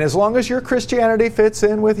 And as long as your Christianity fits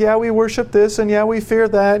in with, yeah, we worship this, and yeah, we fear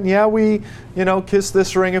that, and yeah, we, kiss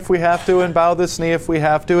this ring if we have to, and bow this knee if we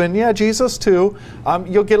have to, and yeah, Jesus too,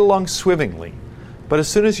 you'll get along swimmingly. But as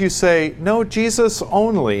soon as you say, no, Jesus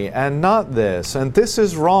only, and not this, and this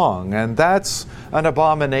is wrong, and that's an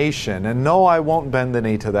abomination, and no, I won't bend the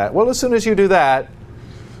knee to that. Well, as soon as you do that,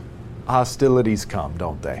 hostilities come,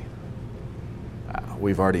 don't they?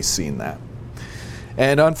 We've already seen that.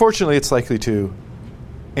 And unfortunately, it's likely to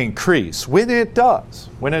increase when it does.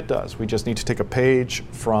 We just need to take a page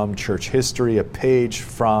from church history, a page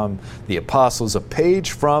from the apostles, a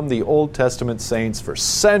page from the Old Testament saints. For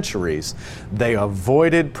centuries, they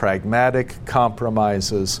avoided pragmatic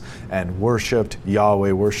compromises and worshipped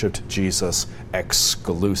Yahweh, worshipped Jesus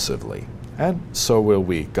exclusively. And so will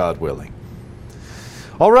we, God willing.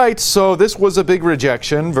 All right, so this was a big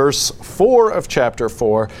rejection. Verse 4 of chapter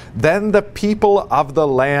 4. Then the people of the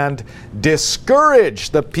land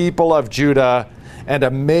discouraged the people of Judah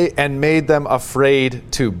and made them afraid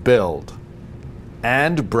to build,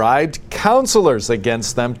 and bribed counselors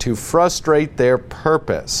against them to frustrate their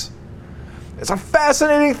purpose. It's a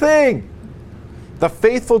fascinating thing. The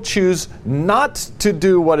faithful choose not to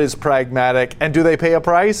do what is pragmatic, and do they pay a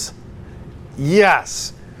price?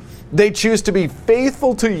 Yes. They choose to be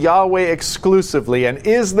faithful to Yahweh exclusively. And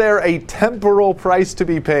is there a temporal price to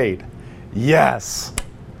be paid? Yes.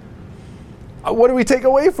 What do we take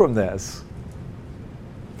away from this?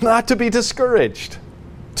 Not to be discouraged,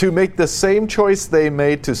 to make the same choice they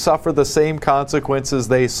made, to suffer the same consequences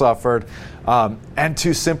they suffered, and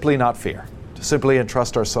to simply not fear, to simply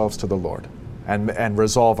entrust ourselves to the Lord and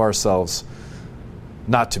resolve ourselves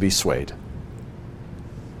not to be swayed.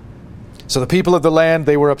 So the people of the land,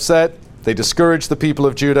 they were upset. They discouraged the people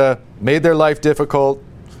of Judah, made their life difficult,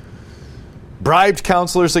 bribed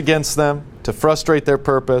counselors against them to frustrate their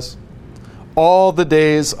purpose. All the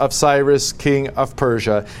days of Cyrus, king of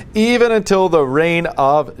Persia, even until the reign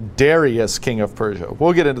of Darius, king of Persia.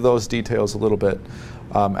 We'll get into those details a little bit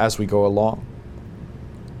as we go along.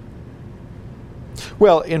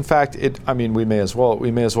 Well, in fact, we may as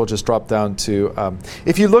well just drop down to,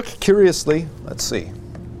 if you look curiously, let's see.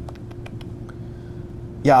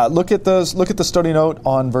 Yeah, look at the study note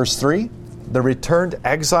on verse 3. The returned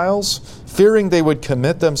exiles, fearing they would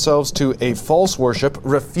commit themselves to a false worship,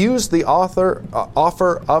 refused the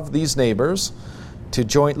offer of these neighbors to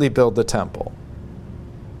jointly build the temple.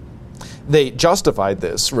 They justified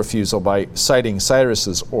this refusal by citing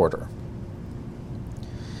Cyrus's order.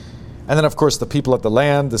 And then, of course, the people of the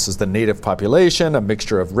land, this is the native population, a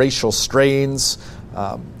mixture of racial strains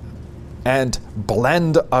and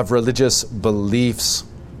blend of religious beliefs.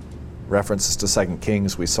 References to 2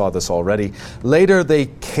 Kings, we saw this already. Later, they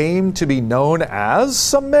came to be known as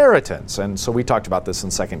Samaritans. And so we talked about this in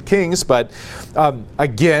 2 Kings, but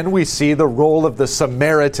again, we see the role of the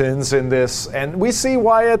Samaritans in this, and we see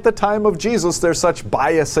why at the time of Jesus there's such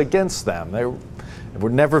bias against them. They were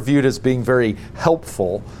never viewed as being very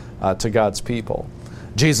helpful to God's people.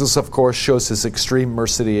 Jesus, of course, shows his extreme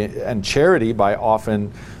mercy and charity by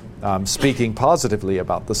often speaking positively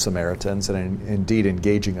about the Samaritans and indeed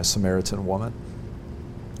engaging a Samaritan woman.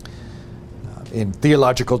 In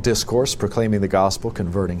theological discourse, proclaiming the gospel,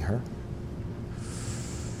 converting her.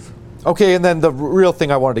 Okay, and then the real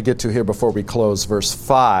thing I wanted to get to here before we close, verse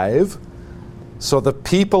 5. So the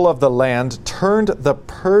people of the land turned the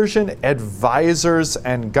Persian advisors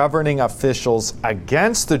and governing officials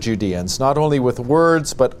against the Judeans, not only with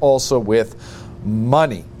words, but also with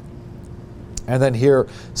money. And then here,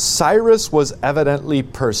 Cyrus was evidently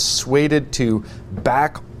persuaded to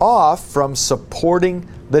back off from supporting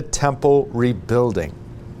the temple rebuilding.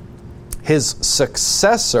 His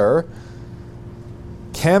successor,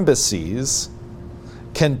 Cambyses,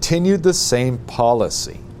 continued the same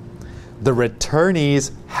policy. The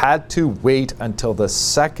returnees had to wait until the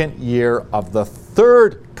second year of the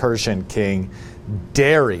third Persian king,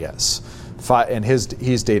 Darius, and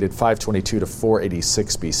he's dated 522 to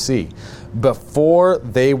 486 BC, before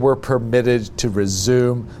they were permitted to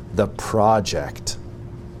resume the project.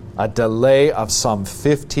 A delay of some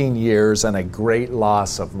 15 years and a great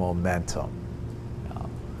loss of momentum.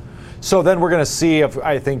 So then we're going to see,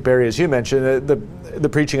 I think, Barry, as you mentioned, the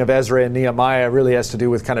preaching of Ezra and Nehemiah really has to do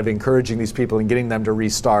with kind of encouraging these people and getting them to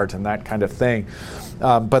restart and that kind of thing.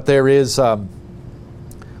 But there is...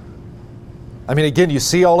 again, you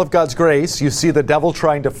see all of God's grace. You see the devil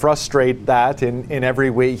trying to frustrate that in every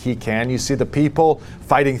way he can. You see the people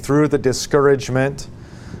fighting through the discouragement.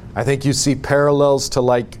 I think you see parallels to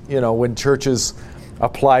when churches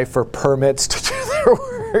apply for permits to do their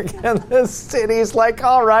work and the city's like,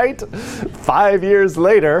 all right, 5 years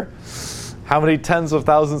later, how many tens of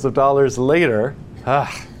thousands of dollars later?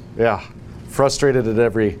 Frustrated at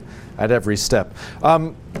every step.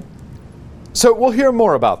 So we'll hear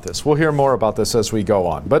more about this. We'll hear more about this as we go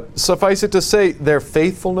on. But suffice it to say, their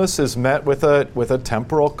faithfulness is met with a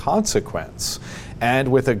temporal consequence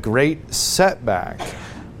and with a great setback.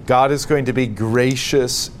 God is going to be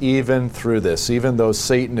gracious even through this, even though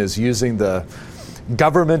Satan is using the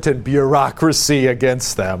government and bureaucracy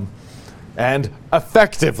against them. And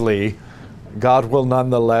effectively, God will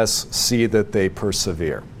nonetheless see that they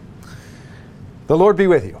persevere. The Lord be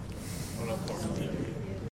with you.